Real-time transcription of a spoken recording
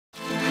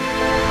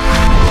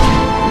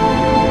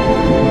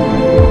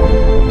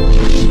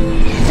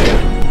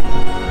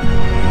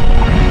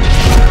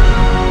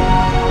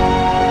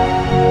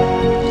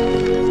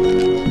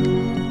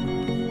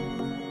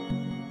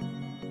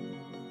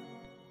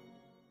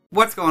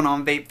What's going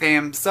on, Vape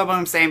Fam?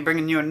 I'm saying,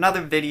 bringing you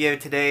another video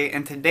today,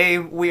 and today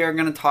we are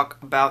going to talk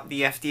about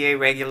the FDA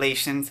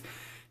regulations.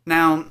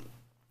 Now,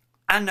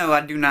 I know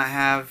I do not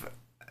have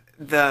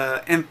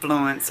the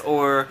influence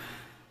or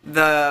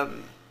the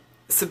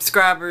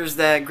subscribers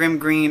that Grim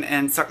Green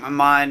and Suck My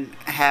Mind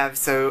have,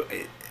 so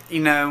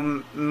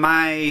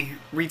my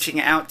reaching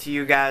out to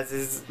you guys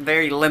is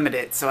very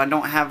limited, so I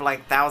don't have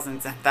like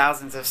thousands and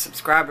thousands of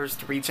subscribers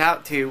to reach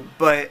out to,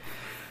 but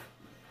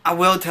I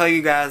will tell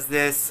you guys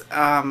this,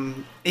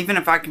 even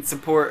if I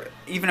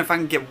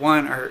can get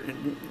one or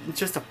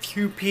just a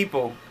few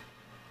people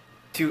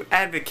to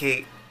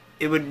advocate,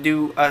 it would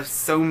do us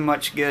so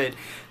much good.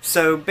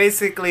 So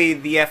basically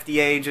the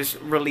FDA just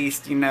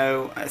released,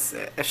 a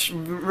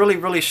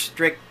really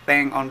strict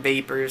thing on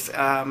vapors.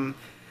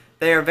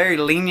 They are very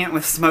lenient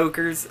with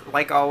smokers,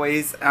 like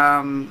always.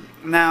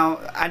 Now,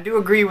 I do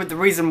agree with the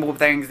reasonable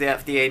things the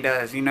FDA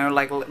does,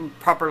 like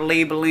proper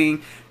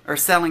labeling or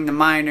selling to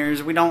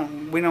minors.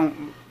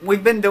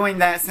 We've been doing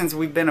that since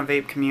we've been a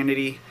vape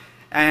community.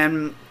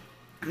 And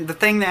the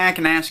thing that I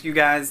can ask you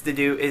guys to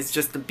do is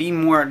just to be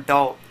more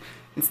adult.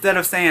 Instead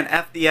of saying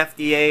F the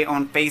FDA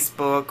on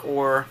Facebook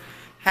or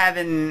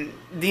having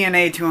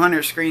DNA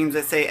 200 screens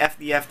that say F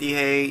the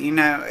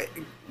FDA,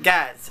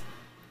 guys,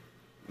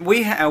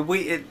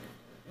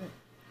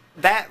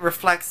 that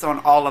reflects on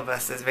all of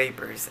us as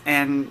vapors,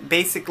 and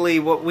basically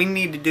what we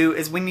need to do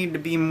is we need to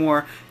be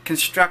more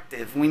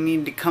constructive. We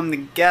need to come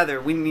together.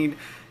 We need,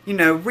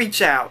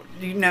 reach out,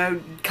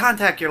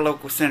 contact your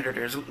local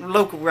senators,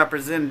 local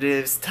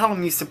representatives, tell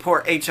them you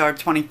support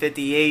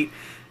HR2058.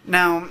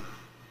 Now,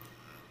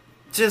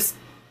 just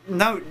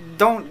do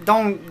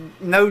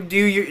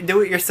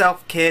it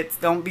yourself kits.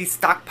 Don't be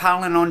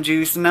stockpiling on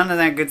juice, none of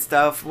that good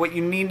stuff. What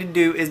you need to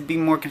do is be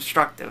more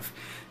constructive.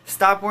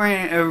 Stop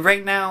worrying.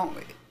 Right now,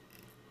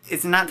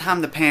 it's not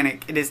time to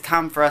panic. It is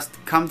time for us to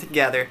come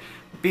together,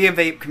 be a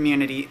vape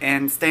community,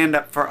 and stand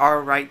up for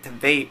our right to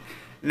vape.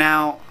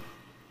 Now,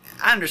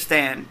 I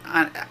understand.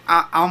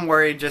 I'm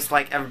worried just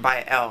like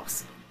everybody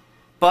else.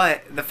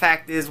 But the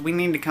fact is, we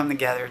need to come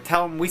together.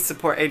 Tell them we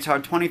support HR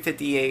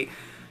 2058.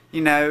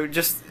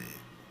 Just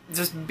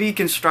be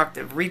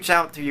constructive. Reach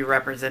out to your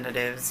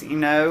representatives.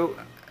 We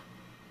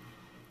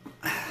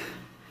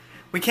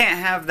can't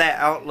have that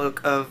outlook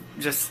of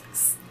just,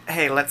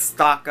 hey, let's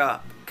stock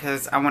up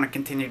because I want to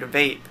continue to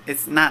vape.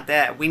 It's not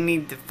that. We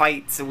need to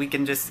fight so we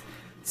can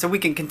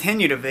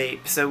continue to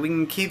vape, so we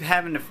can keep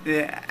having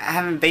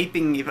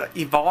vaping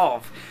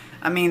evolve.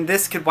 I mean,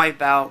 this could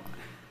wipe out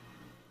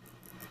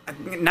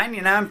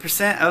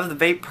 99% of the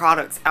vape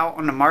products out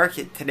on the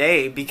market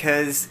today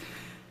because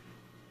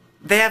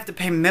they have to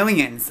pay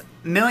millions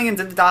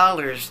of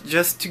dollars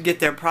just to get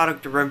their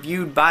product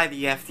reviewed by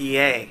the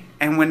FDA.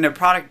 And when their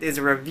product is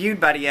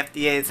reviewed by the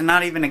FDA, it's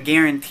not even a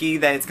guarantee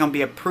that it's going to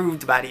be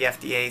approved by the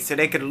FDA. So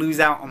they could lose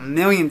out on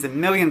millions and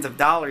millions of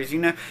dollars.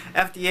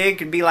 FDA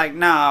could be like,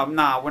 no,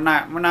 we're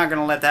not going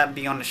to let that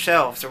be on the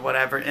shelves or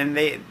whatever. And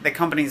the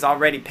company's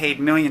already paid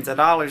millions of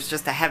dollars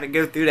just to have it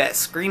go through that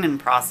screening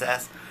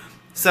process.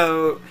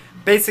 So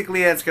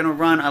basically, it's going to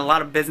run a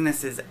lot of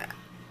businesses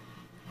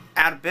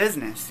out of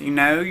business.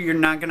 You're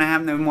not gonna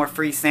have no more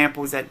free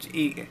samples at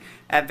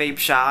vape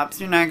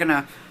shops. You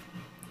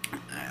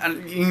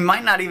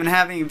might not even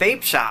have any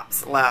vape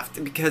shops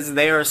left because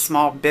they are a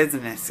small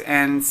business,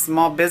 and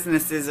small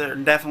businesses are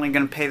definitely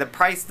gonna pay the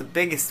price the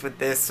biggest with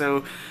this.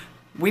 So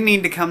we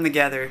need to come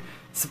together,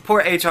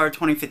 support HR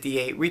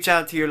 2058, reach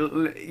out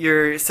to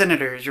your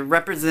senators, your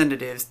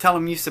representatives, tell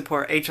them you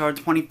support HR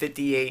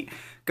 2058,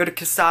 go to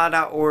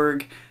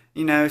CASA.org,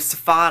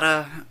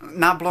 Safada,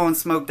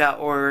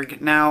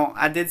 notblowing-smoke.org. Now,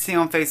 I did see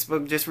on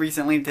Facebook just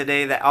recently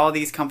today that all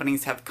these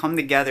companies have come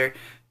together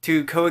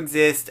to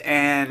coexist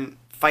and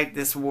fight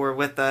this war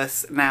with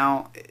us.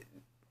 Now,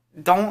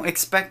 don't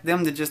expect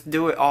them to just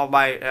do it all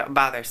by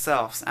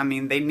themselves. I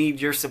mean, they need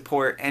your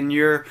support and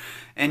your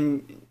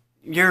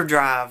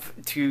drive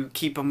to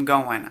keep them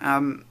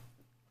going.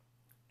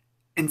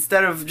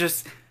 Instead of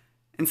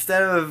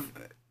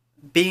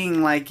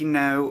being like,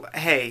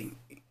 hey,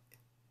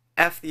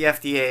 F the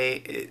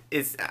FDA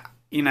is,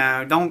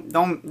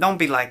 don't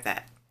be like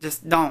that.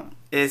 Just don't.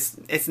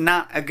 It's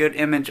not a good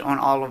image on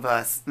all of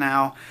us.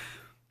 Now,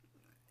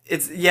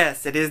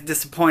 yes, it is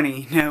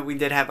disappointing. We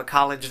did have a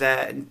college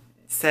that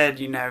said,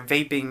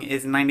 vaping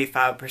is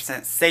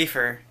 95%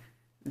 safer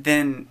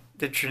than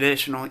the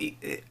traditional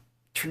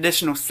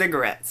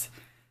cigarettes.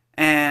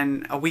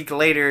 And a week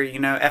later,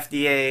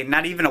 FDA,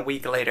 not even a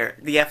week later,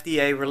 the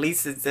FDA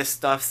releases this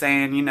stuff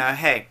saying,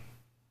 hey,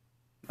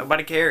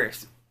 nobody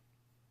cares.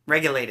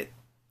 Regulated.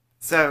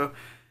 So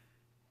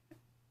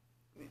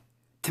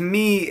to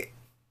me,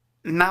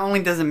 not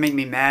only does it make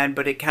me mad,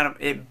 but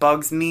it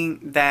bugs me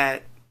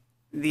that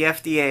the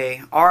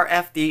FDA, our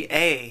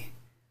FDA,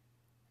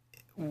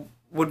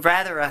 would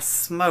rather us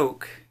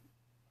smoke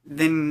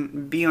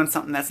than be on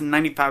something that's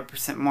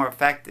 95% more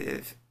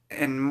effective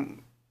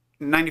and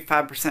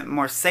 95%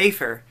 more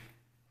safer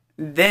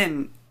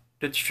than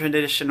the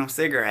traditional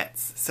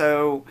cigarettes.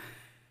 So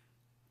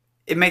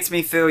it makes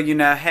me feel,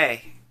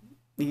 hey,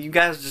 you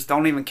guys just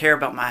don't even care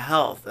about my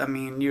health. I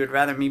mean, you would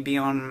rather me be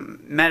on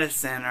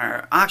medicine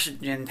or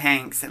oxygen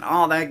tanks and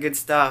all that good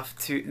stuff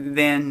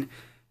than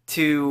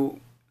to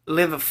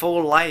live a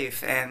full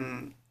life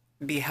and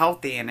be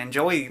healthy and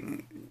enjoy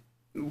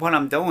what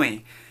I'm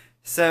doing.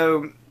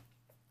 So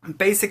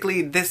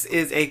basically, this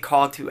is a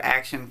call to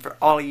action for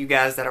all of you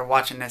guys that are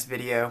watching this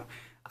video.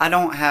 I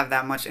don't have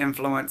that much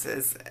influence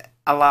as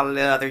a lot of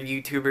the other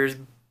YouTubers,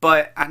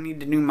 but I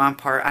need to do my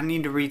part. I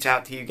need to reach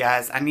out to you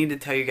guys. I need to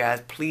tell you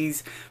guys,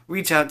 please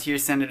reach out to your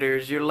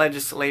senators, your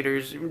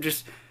legislators,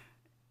 just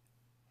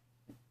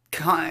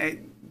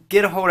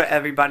get a hold of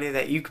everybody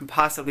that you can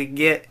possibly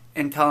get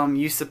and tell them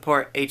you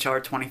support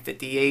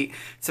HR2058.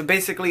 So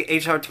basically,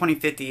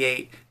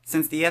 HR2058,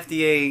 since the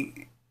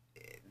FDA,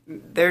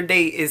 their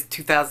date is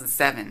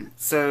 2007,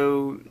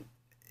 so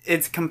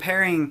it's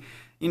comparing,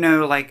 you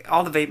know, like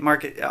all the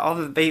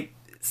vape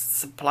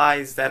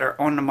supplies that are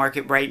on the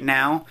market right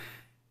now.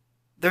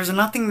 There's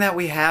nothing that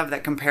we have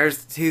that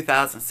compares to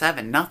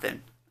 2007.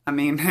 Nothing. I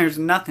mean, there's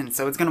nothing.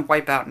 So it's going to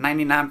wipe out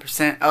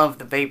 99% of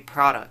the vape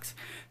products.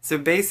 So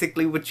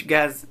basically what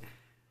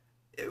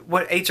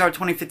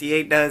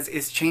HR2058 does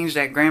is change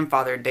that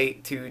grandfather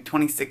date to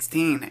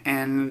 2016.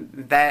 And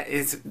that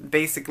is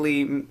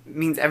basically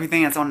means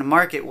everything that's on the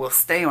market will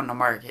stay on the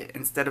market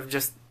instead of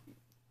just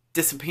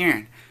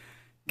disappearing.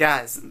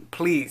 Guys,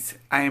 please,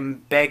 I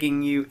am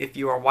begging you, if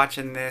you are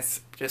watching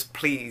this, just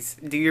please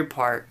do your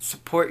part.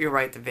 Support your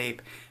right to vape.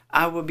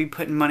 I will be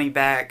putting money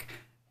back.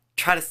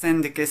 Try to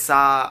send to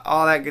CASA,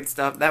 all that good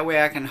stuff. That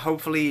way I can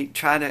hopefully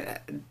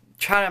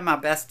try my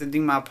best to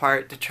do my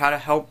part to try to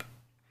help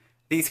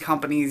these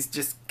companies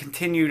just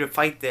continue to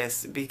fight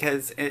this,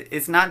 because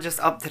it's not just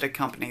up to the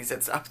companies,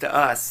 it's up to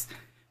us.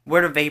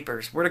 We're the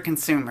vapors, we're the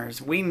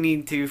consumers. We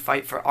need to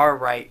fight for our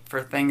right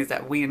for things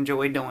that we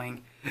enjoy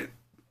doing.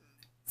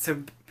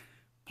 So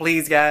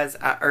please guys,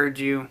 I urge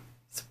you,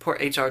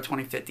 support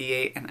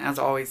HR2058, and as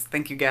always,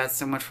 thank you guys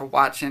so much for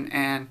watching,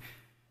 and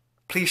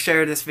please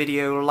share this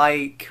video,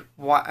 like,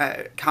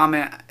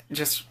 comment,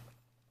 just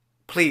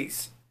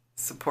please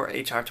support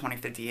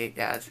HR2058,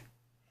 guys.